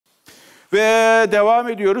Ve devam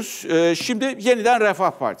ediyoruz. Şimdi yeniden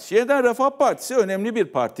Refah Partisi. Yeniden Refah Partisi önemli bir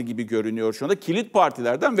parti gibi görünüyor şu anda. Kilit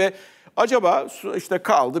partilerden ve acaba işte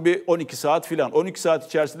kaldı bir 12 saat filan. 12 saat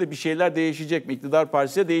içerisinde bir şeyler değişecek mi? İktidar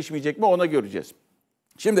partisi değişmeyecek mi? Ona göreceğiz.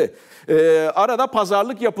 Şimdi arada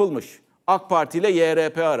pazarlık yapılmış AK Parti ile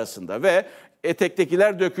YRP arasında ve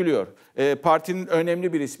etektekiler dökülüyor. Partinin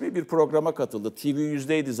önemli bir ismi bir programa katıldı. TV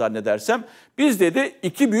Yüzde'ydi zannedersem. Biz dedi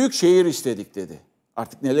 2 büyük şehir istedik dedi.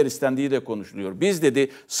 Artık neler istendiği de konuşuluyor. Biz dedi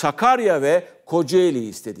Sakarya ve Kocaeli'yi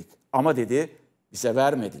istedik. Ama dedi bize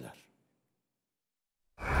vermediler.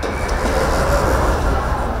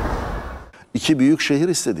 2 büyük şehir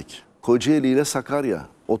istedik. Kocaeli ile Sakarya.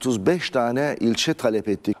 35 tane ilçe talep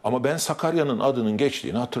ettik. Ama ben Sakarya'nın adının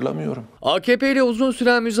geçtiğini hatırlamıyorum. AKP ile uzun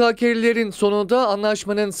süren müzakerelerin sonunda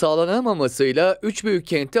anlaşmanın sağlanamamasıyla 3 büyük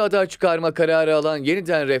kentte aday çıkarma kararı alan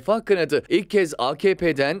yeniden Refah kanadı ilk kez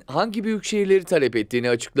AKP'den hangi büyük şehirleri talep ettiğini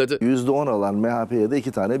açıkladı. %10 alan MHP'ye de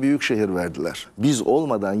 2 tane büyük şehir verdiler. Biz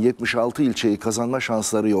olmadan 76 ilçeyi kazanma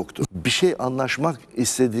şansları yoktu. Bir şey anlaşmak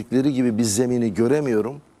istedikleri gibi bir zemini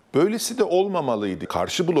göremiyorum. Böylesi de olmamalıydı.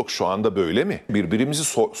 Karşı blok şu anda böyle mi? Birbirimizi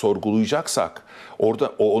sorgulayacaksak,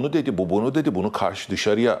 orada o onu dedi, bu bunu dedi, bunu karşı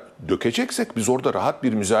dışarıya dökeceksek biz orada rahat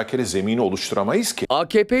bir müzakere zemini oluşturamayız ki.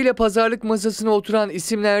 AKP ile pazarlık masasına oturan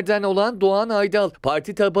isimlerden olan Doğan Aydal,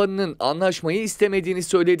 parti tabanının anlaşmayı istemediğini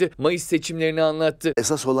söyledi. Mayıs seçimlerini anlattı.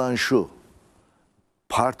 Esas olan şu,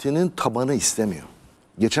 partinin tabanı istemiyor.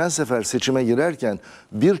 Geçen sefer seçime girerken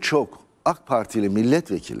birçok AK Partili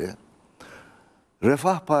milletvekili,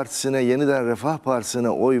 Refah Partisi'ne, yeniden Refah Partisi'ne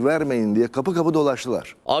oy vermeyin diye kapı kapı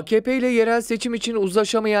dolaştılar. AKP ile yerel seçim için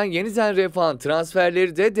uzlaşamayan yeniden Refah'ın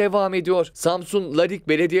transferleri de devam ediyor. Samsun Ladik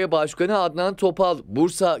Belediye Başkanı Adnan Topal,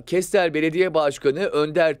 Bursa Kestel Belediye Başkanı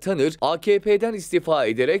Önder Tanır AKP'den istifa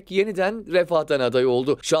ederek yeniden Refah'tan aday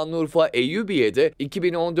oldu. Şanlıurfa Eyyubiye'de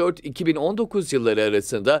 2014-2019 yılları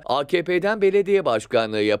arasında AKP'den belediye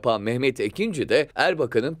başkanlığı yapan Mehmet Ekinci de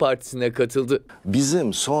Erbakan'ın partisine katıldı.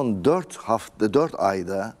 Bizim son 4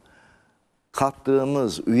 ayda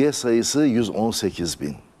kattığımız üye sayısı 118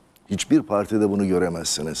 bin. Hiçbir partide bunu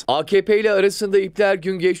göremezsiniz. AKP ile arasında ipler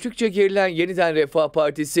gün geçtikçe gerilen yeniden Refah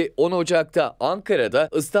Partisi 10 Ocak'ta Ankara'da,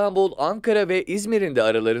 İstanbul, Ankara ve İzmir'in de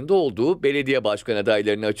aralarında olduğu belediye başkan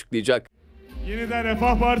adaylarını açıklayacak. Yeniden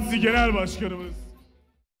Refah Partisi Genel Başkanımız.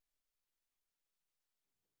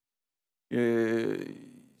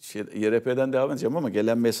 YRP'den devam edeceğim ama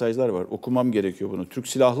gelen mesajlar var. Okumam gerekiyor bunu. Türk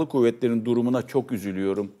Silahlı Kuvvetleri'nin durumuna çok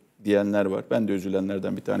üzülüyorum diyenler var. Ben de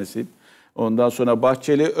üzülenlerden bir tanesiyim. Ondan sonra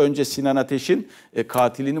Bahçeli önce Sinan Ateş'in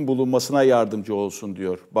katilinin bulunmasına yardımcı olsun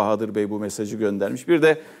diyor. Bahadır Bey bu mesajı göndermiş. Bir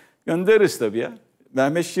de göndeririz tabii ya.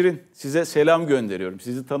 Mehmet Şirin size selam gönderiyorum.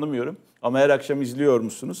 Sizi tanımıyorum ama her akşam izliyor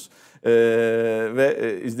musunuz?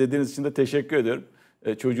 Ve izlediğiniz için de teşekkür ediyorum.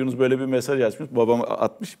 Çocuğunuz böyle bir mesaj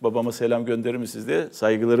atmış. Babama selam gönderir misiniz diye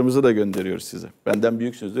saygılarımızı da gönderiyoruz size. Benden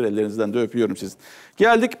büyüksünüzdür. Ellerinizden de öpüyorum sizi.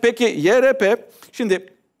 Geldik peki YRP. Şimdi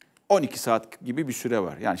 12 saat gibi bir süre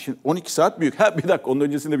var. Yani şimdi 12 saat büyük. Bir dakika onun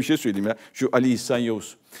öncesinde bir şey söyleyeyim ya. Şu Ali İhsan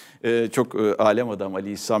Yavuz. Çok alem adam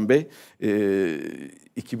Ali İhsan Bey.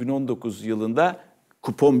 2019 yılında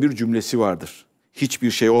kupon bir cümlesi vardır.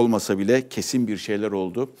 Hiçbir şey olmasa bile kesin bir şeyler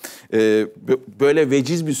oldu. Böyle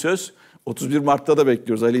veciz bir söz. 31 Mart'ta da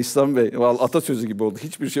bekliyoruz Ali İhsan Bey. Atasözü gibi oldu.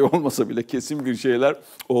 Hiçbir şey olmasa bile kesin bir şeyler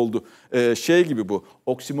oldu. Şey gibi bu.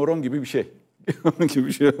 Oksimoron gibi bir şey. Onun gibi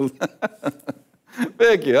bir şey oldu.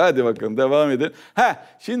 Peki hadi bakalım devam edelim.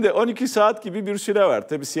 Şimdi 12 saat gibi bir süre var.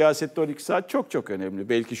 Tabii siyasette 12 saat çok çok önemli.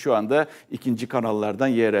 Belki şu anda ikinci kanallardan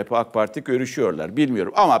YRP, AK Parti görüşüyorlar.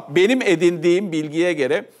 Bilmiyorum ama benim edindiğim bilgiye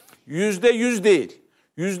göre %100 değil.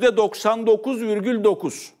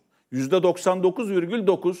 %99,9.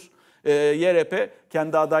 %99,9 YRP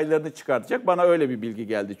kendi adaylarını çıkartacak. Bana öyle bir bilgi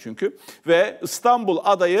geldi çünkü. Ve İstanbul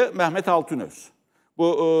adayı Mehmet Altınöz. Bu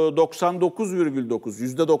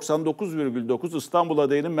 99,9, %99,9 İstanbul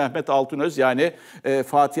adayının Mehmet Altınöz yani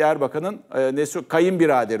Fatih Erbakan'ın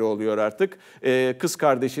kayınbiraderi oluyor artık. Kız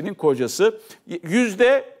kardeşinin kocası.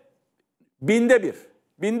 Binde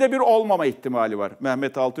bir olmama ihtimali var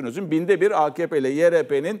Mehmet Altınöz'ün. Binde bir AKP ile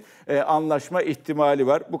YRP'nin anlaşma ihtimali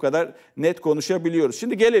var. Bu kadar net konuşabiliyoruz.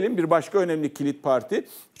 Şimdi gelelim bir başka önemli kilit parti.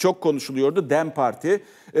 Çok konuşuluyordu DEM Parti.